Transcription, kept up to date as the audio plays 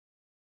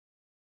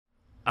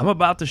I'm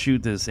about to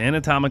shoot this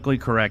anatomically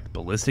correct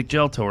ballistic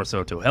gel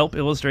torso to help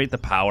illustrate the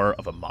power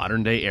of a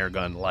modern-day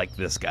airgun like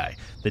this guy,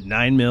 the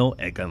 9mm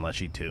EDgun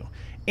Leshiy 2.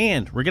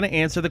 And we're going to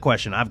answer the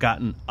question I've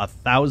gotten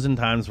 1,000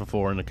 times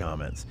before in the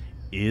comments.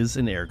 Is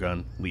an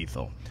airgun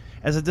lethal?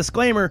 As a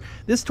disclaimer,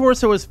 this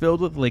torso is filled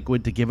with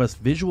liquid to give us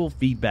visual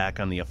feedback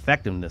on the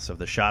effectiveness of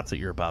the shots that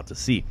you're about to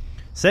see.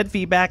 Said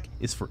feedback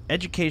is for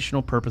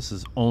educational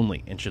purposes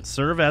only and should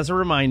serve as a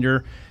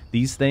reminder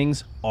these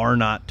things are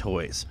not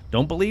toys.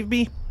 Don't believe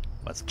me?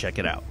 Let's check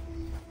it out.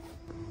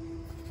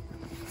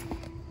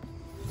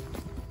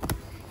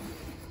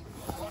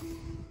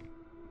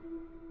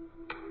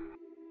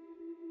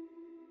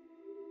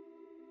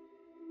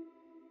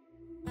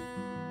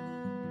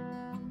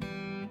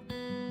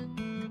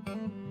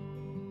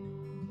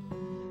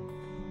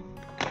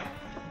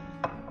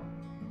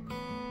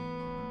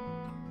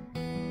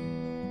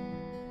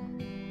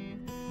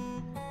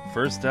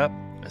 First up,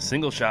 a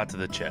single shot to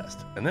the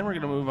chest, and then we're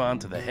going to move on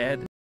to the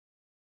head.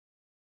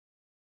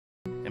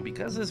 And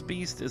because this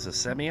beast is a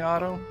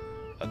semi-auto,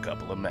 a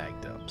couple of mag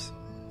dumps.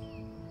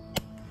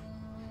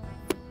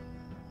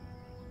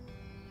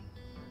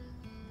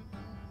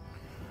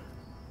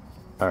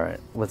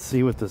 Alright, let's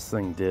see what this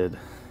thing did.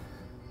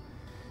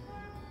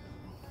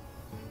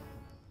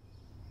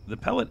 The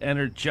pellet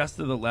entered just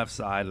to the left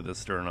side of the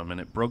sternum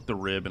and it broke the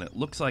rib, and it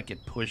looks like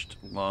it pushed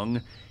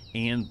lung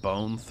and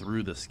bone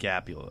through the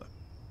scapula.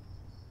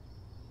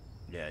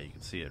 Yeah, you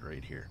can see it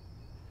right here.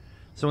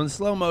 So in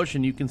slow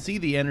motion, you can see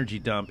the energy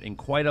dump in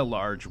quite a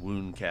large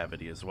wound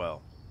cavity as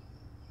well.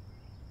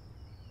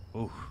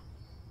 Ooh.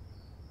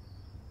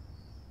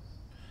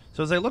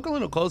 So as I look a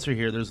little closer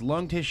here, there's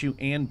lung tissue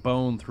and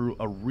bone through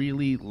a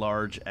really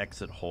large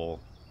exit hole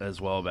as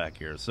well back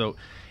here. So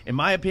in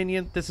my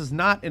opinion, this is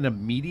not an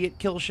immediate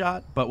kill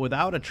shot, but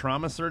without a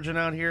trauma surgeon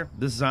out here,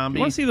 this zombie... If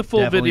you want to see the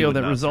full video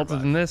that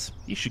resulted in this,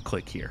 you should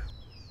click here.